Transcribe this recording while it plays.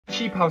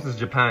Cheap Houses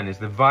Japan is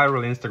the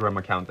viral Instagram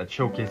account that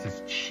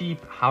showcases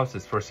cheap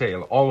houses for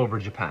sale all over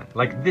Japan.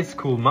 Like this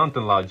cool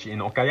mountain lodge in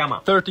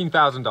Okayama,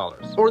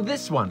 $13,000. Or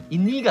this one,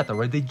 in Niigata,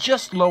 where they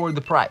just lowered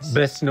the price.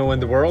 Best snow in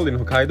the world in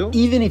Hokkaido.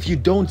 Even if you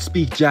don't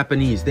speak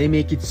Japanese, they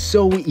make it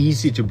so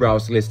easy to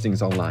browse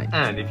listings online.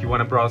 And if you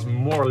want to browse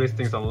more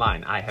listings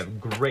online, I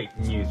have great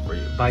news for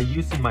you. By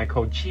using my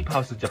code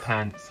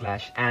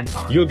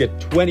cheaphousesjapan/Anton, You'll get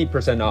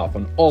 20% off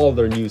on all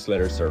their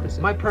newsletter services.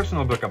 my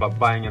personal book about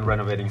buying and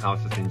renovating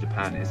houses in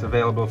Japan is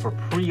available for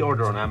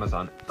pre-order on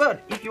Amazon.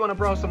 But if you want to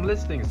browse some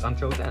listings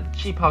until then,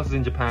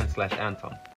 cheaphousesjapan/Anton.